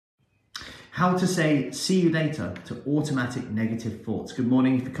How to say see you later to automatic negative thoughts. Good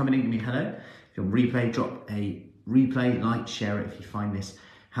morning. If you're coming in, give me a hello. If you're on replay, drop a replay, like, share it if you find this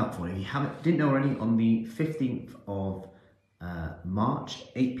helpful. If you didn't know already, on the 15th of March,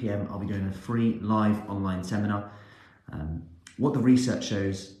 8 p.m, I'll be doing a free live online seminar. What the research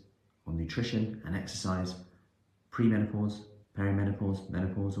shows on nutrition and exercise, premenopause, perimenopause,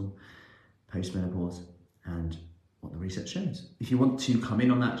 menopausal, postmenopause, and what the research shows. If you want to come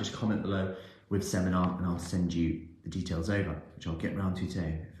in on that, just comment below with seminar and I'll send you the details over, which I'll get round to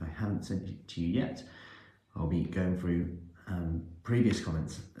today. If I haven't sent it to you yet, I'll be going through previous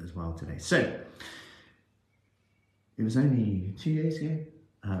comments as well today. So, it was only 2 days ago.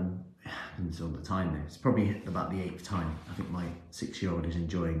 It happens all the time now. It's probably about the 8th time. I think my 6-year-old is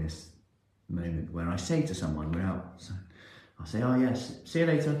enjoying this moment where I say to someone, we're out, so I'll say, oh yes, see you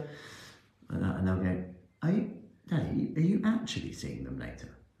later. And they'll go, Daddy, are you actually seeing them later?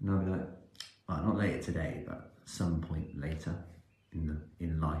 And I'll be like, well, not later today, but some point later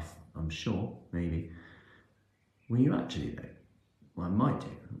in life, I'm sure, maybe. Will you actually though? Well, I might do,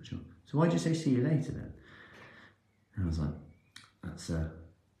 I'm not sure. So why'd you say see you later then? And I was like, that's a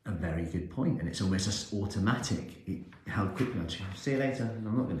very good point. And it's almost just automatic. How quickly I'll see you later, and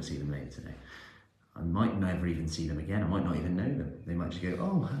I'm not going to see them later today. I might never even see them again. I might not even know them. They might just go,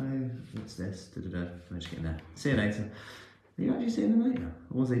 oh, hello, what's this? Da-da-da. I'm just getting there. See you later. Are you actually seeing them later?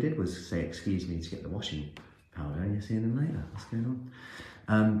 All they did was say, excuse me, to get the washing powder, and you're seeing them later. What's going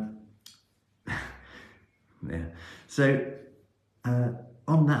on? Yeah. So,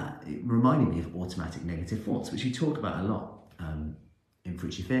 on that, it reminded me of automatic negative thoughts, which we talk about a lot in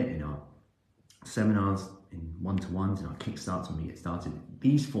Fruity Fit, in our seminars, in one-to-ones, in our kickstarts when we get started.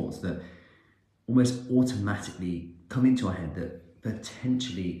 These thoughts that almost automatically come into our head that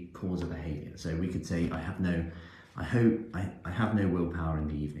potentially cause a behaviour. So we could say, I have no willpower in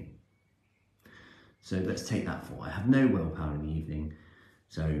the evening. So let's take that thought. I have no willpower in the evening,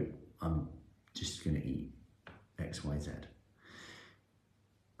 so I'm just going to eat X, Y, Z.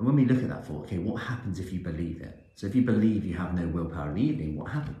 And when we look at that thought, okay, what happens if you believe it? So if you believe you have no willpower in the evening, what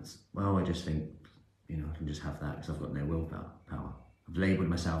happens? Well, I just think, I can just have that because I've got no willpower. I've labelled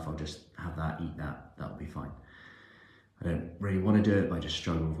myself, I'll just have that, eat that, that'll be fine. I don't really want to do it, but I just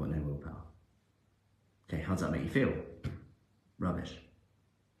struggle with no willpower. Okay, how does that make you feel? Rubbish.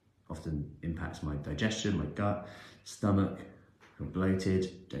 Often impacts my digestion, my gut, stomach, feel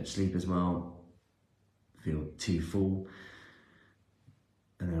bloated, don't sleep as well, feel too full,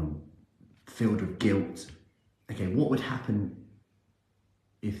 and then I'm filled with guilt. Okay, what would happen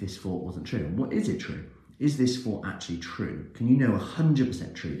if this thought wasn't true? And what is it true? Is this thought actually true? Can you know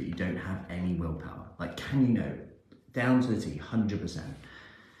 100% true that you don't have any willpower? Like, can you know, down to the T, 100%?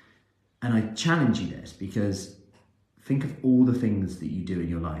 And I challenge you this because think of all the things that you do in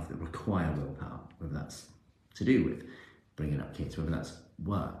your life that require willpower, whether that's to do with bringing up kids, whether that's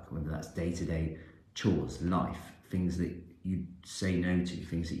work, whether that's day-to-day chores, life, things that you say no to,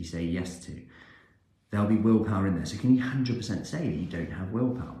 things that you say yes to. There'll be willpower in there. So can you 100% say that you don't have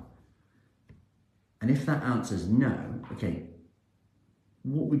willpower? And if that answer is no, okay,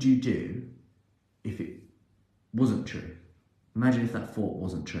 what would you do if it wasn't true? Imagine if that thought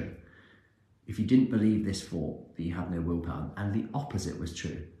wasn't true. If you didn't believe this thought, that you have no willpower, and the opposite was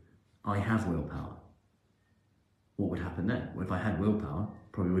true, I have willpower, what would happen then? Well, if I had willpower,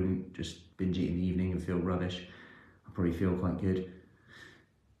 probably wouldn't just binge eat in the evening and feel rubbish. I'd probably feel quite good.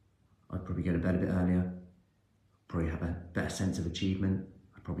 I'd probably go to bed a bit earlier, probably have a better sense of achievement.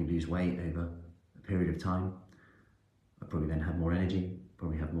 I'd probably lose weight over a period of time. I'd probably then have more energy,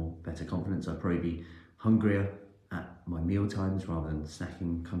 probably have better confidence. I'd probably be hungrier at my meal times rather than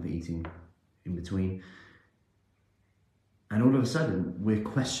snacking, comfort eating in between. And all of a sudden, we're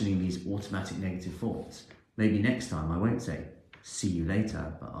questioning these automatic negative thoughts. Maybe next time I won't say, see you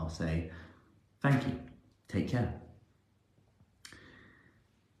later, but I'll say, thank you, take care.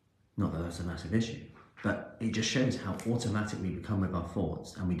 Not that that's a massive issue, but it just shows how automatic we become with our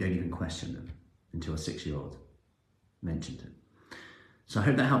thoughts and we don't even question them until a 6-year-old mentioned it. So I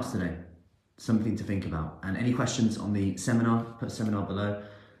hope that helps today. Something to think about. And any questions on the seminar, put a seminar below.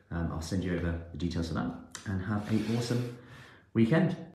 I'll send you over the details of that, and have an awesome weekend.